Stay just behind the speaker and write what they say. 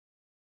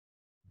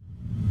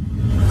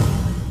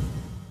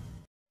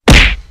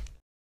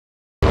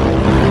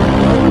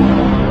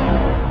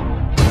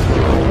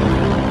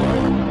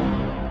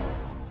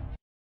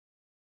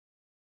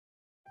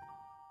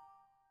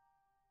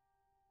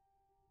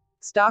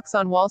Stocks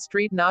on Wall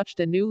Street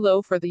notched a new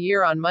low for the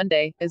year on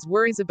Monday, as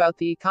worries about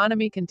the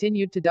economy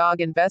continued to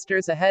dog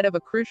investors ahead of a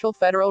crucial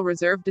Federal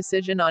Reserve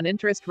decision on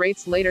interest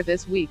rates later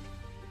this week.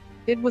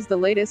 It was the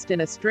latest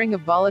in a string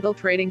of volatile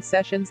trading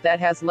sessions that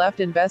has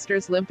left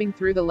investors limping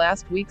through the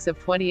last weeks of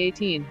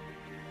 2018.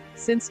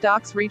 Since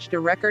stocks reached a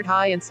record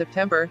high in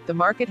September, the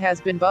market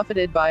has been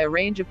buffeted by a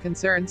range of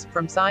concerns,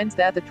 from signs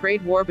that the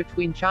trade war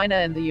between China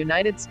and the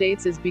United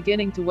States is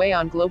beginning to weigh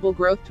on global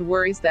growth to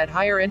worries that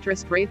higher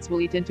interest rates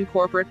will eat into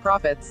corporate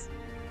profits.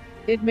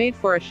 It made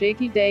for a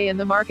shaky day in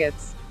the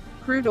markets.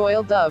 Crude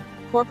oil dove.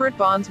 Corporate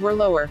bonds were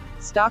lower.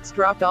 Stocks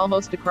dropped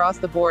almost across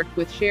the board,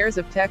 with shares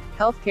of tech,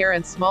 healthcare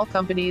and small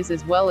companies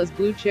as well as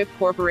blue-chip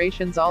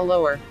corporations all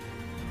lower.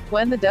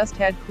 When the dust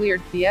had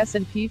cleared, the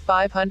S&P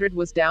 500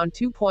 was down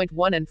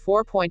 2.1% and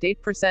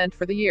 4.8%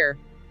 for the year.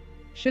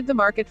 Should the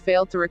market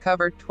fail to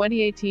recover,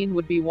 2018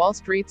 would be Wall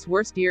Street's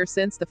worst year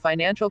since the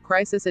financial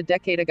crisis a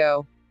decade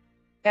ago.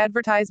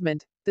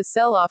 Advertisement. The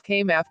sell-off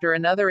came after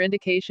another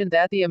indication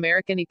that the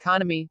American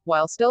economy,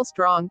 while still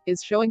strong,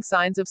 is showing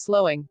signs of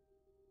slowing.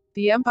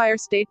 The Empire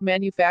State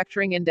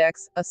Manufacturing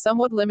Index, a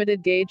somewhat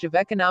limited gauge of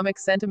economic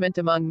sentiment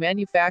among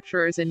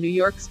manufacturers in New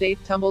York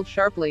State, tumbled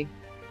sharply.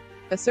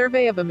 A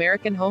survey of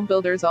American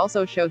homebuilders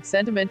also showed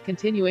sentiment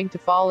continuing to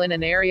fall in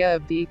an area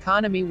of the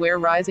economy where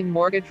rising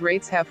mortgage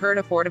rates have hurt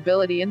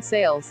affordability and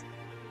sales.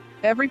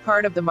 Every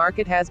part of the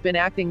market has been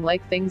acting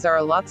like things are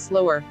a lot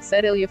slower,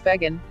 said Ilya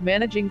Fegin,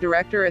 managing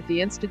director at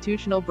the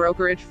institutional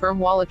brokerage firm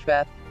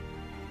WallachBeth.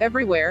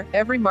 Everywhere,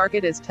 every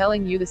market is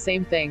telling you the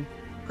same thing.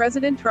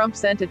 President Trump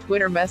sent a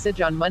Twitter message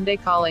on Monday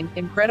calling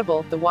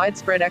incredible the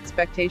widespread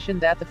expectation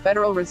that the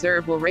Federal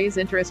Reserve will raise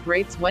interest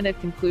rates when it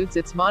concludes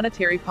its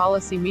monetary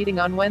policy meeting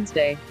on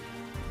Wednesday.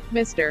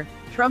 Mr.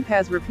 Trump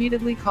has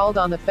repeatedly called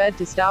on the Fed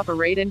to stop a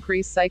rate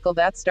increase cycle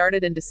that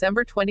started in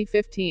December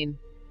 2015.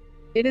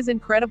 It is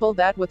incredible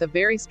that with a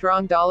very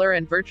strong dollar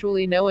and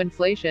virtually no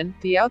inflation,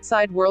 the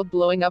outside world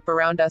blowing up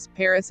around us,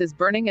 Paris is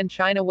burning and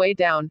China way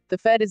down, the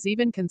Fed is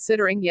even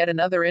considering yet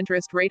another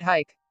interest rate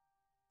hike.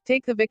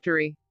 Take the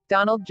victory.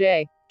 Donald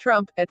J.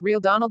 Trump, at Real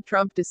Donald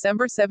Trump,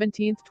 December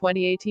 17,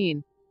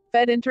 2018.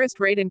 Fed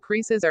interest rate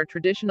increases are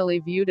traditionally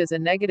viewed as a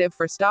negative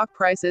for stock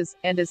prices,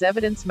 and as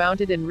evidence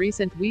mounted in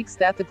recent weeks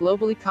that the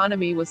global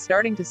economy was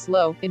starting to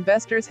slow,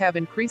 investors have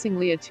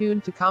increasingly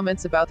attuned to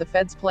comments about the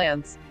Fed's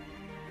plans.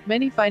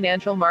 Many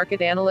financial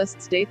market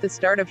analysts date the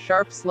start of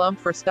sharp slump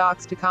for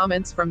stocks to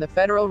comments from the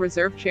Federal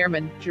Reserve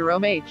Chairman,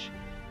 Jerome H.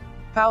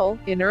 Powell,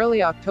 in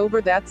early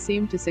October that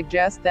seemed to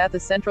suggest that the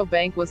central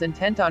bank was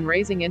intent on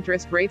raising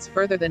interest rates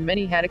further than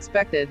many had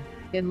expected.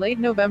 In late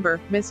November,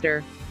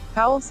 Mr.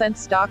 Powell sent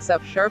stocks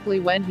up sharply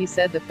when he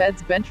said the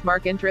Fed's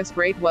benchmark interest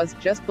rate was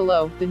just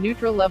below the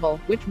neutral level,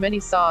 which many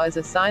saw as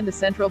a sign the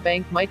central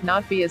bank might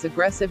not be as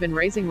aggressive in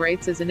raising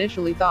rates as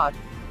initially thought.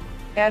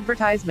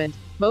 Advertisement.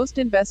 Most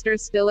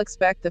investors still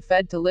expect the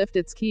Fed to lift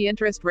its key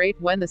interest rate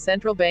when the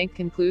central bank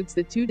concludes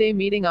the two-day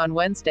meeting on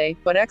Wednesday,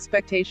 but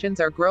expectations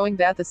are growing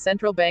that the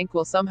central bank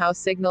will somehow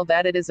signal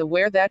that it is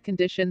aware that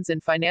conditions in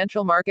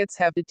financial markets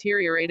have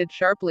deteriorated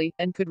sharply,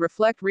 and could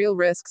reflect real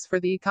risks for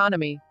the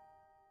economy.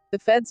 The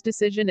Fed's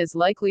decision is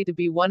likely to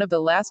be one of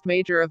the last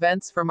major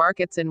events for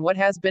markets in what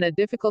has been a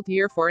difficult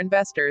year for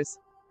investors.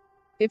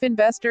 If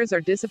investors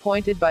are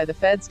disappointed by the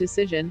Fed's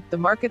decision, the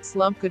market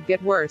slump could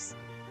get worse.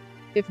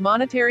 If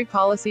monetary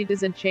policy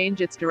doesn't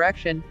change its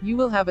direction, you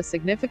will have a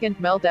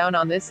significant meltdown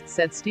on this,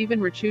 said Steven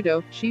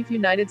Ricchiuto, chief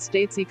United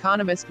States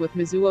economist with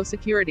Mizuho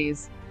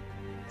Securities.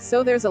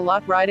 So there's a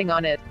lot riding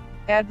on it.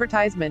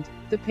 Advertisement.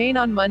 The pain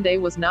on Monday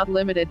was not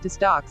limited to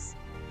stocks.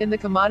 In the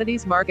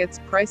commodities markets,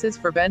 prices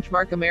for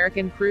benchmark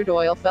American crude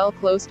oil fell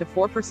close to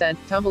 4%,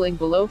 tumbling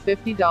below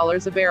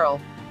 $50 a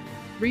barrel.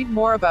 Read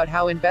more about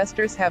how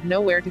investors have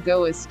nowhere to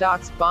go as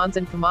stocks, bonds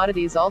and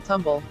commodities all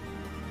tumble.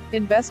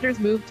 Investors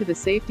move to the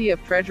safety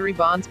of Treasury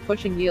bonds,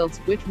 pushing yields,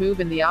 which move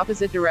in the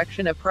opposite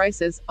direction of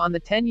prices, on the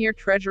 10-year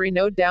Treasury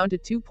note down to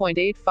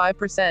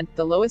 2.85%,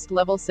 the lowest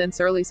level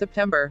since early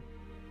September.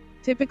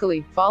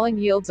 Typically, falling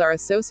yields are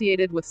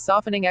associated with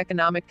softening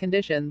economic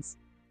conditions.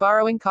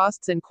 Borrowing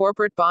costs in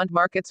corporate bond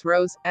markets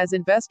rose, as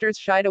investors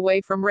shied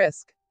away from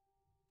risk.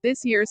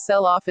 This year's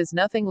sell-off is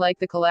nothing like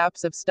the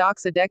collapse of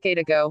stocks a decade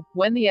ago,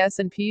 when the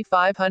S&P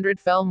 500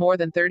 fell more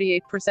than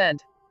 38%.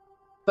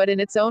 But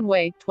in its own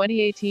way,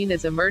 2018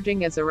 is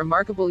emerging as a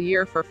remarkable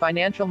year for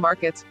financial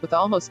markets, with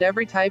almost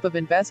every type of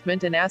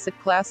investment and asset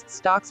class,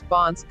 stocks,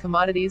 bonds,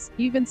 commodities,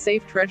 even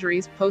safe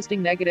treasuries,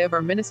 posting negative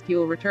or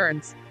minuscule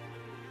returns.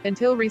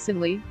 Until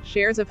recently,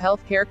 shares of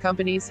healthcare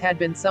companies had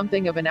been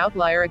something of an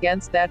outlier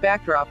against that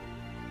backdrop.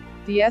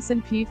 The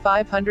S&P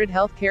 500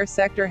 healthcare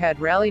sector had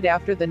rallied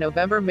after the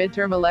November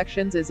midterm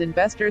elections as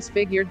investors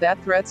figured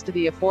that threats to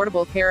the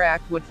Affordable Care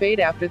Act would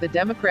fade after the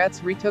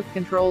Democrats retook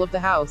control of the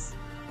House.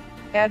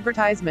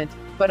 Advertisement.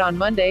 But on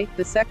Monday,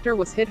 the sector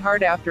was hit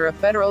hard after a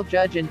federal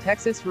judge in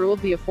Texas ruled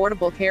the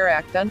Affordable Care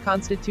Act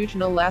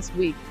unconstitutional last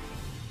week.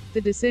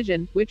 The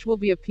decision, which will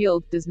be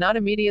appealed, does not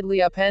immediately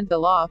upend the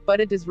law,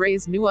 but it does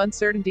raise new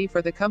uncertainty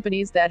for the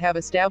companies that have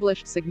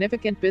established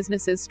significant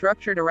businesses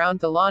structured around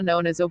the law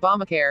known as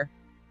Obamacare.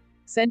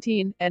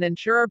 Centene, an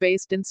insurer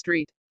based in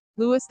St.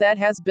 Louis that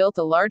has built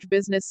a large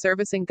business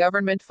servicing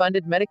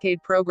government-funded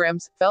Medicaid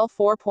programs, fell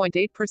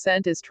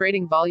 4.8% as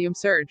trading volume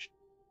surged.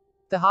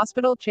 The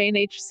hospital chain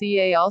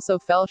HCA also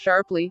fell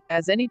sharply,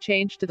 as any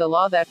change to the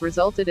law that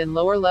resulted in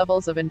lower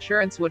levels of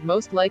insurance would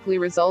most likely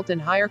result in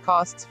higher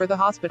costs for the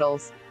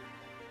hospitals.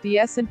 The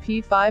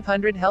S&P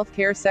 500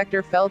 healthcare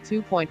sector fell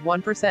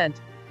 2.1%.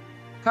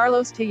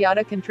 Carlos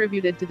Tejada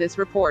contributed to this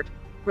report.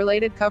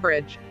 Related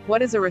coverage.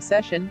 What is a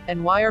recession,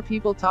 and why are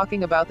people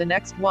talking about the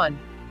next one?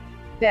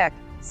 Dec.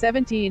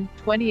 17,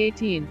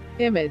 2018.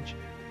 Image.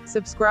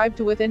 Subscribe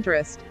to with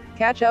interest.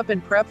 Catch up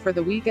and prep for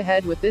the week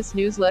ahead with this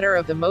newsletter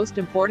of the most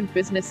important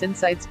business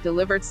insights,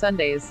 delivered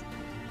Sundays.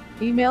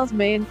 Emails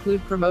may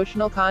include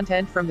promotional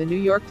content from the New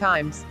York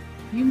Times.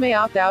 You may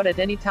opt out at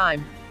any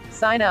time.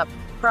 Sign up.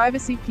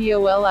 Privacy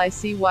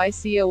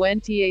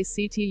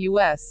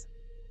POLICYCONTACTUS.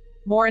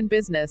 More in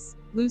business.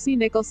 Lucy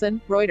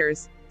Nicholson,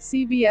 Reuters.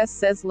 CBS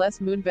says Les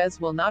Moonves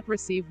will not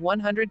receive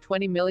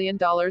 $120 million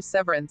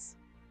severance.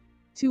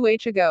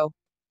 2H ago.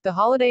 The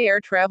holiday air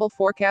travel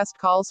forecast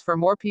calls for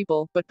more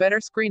people, but better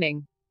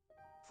screening.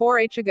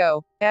 4H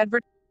ago.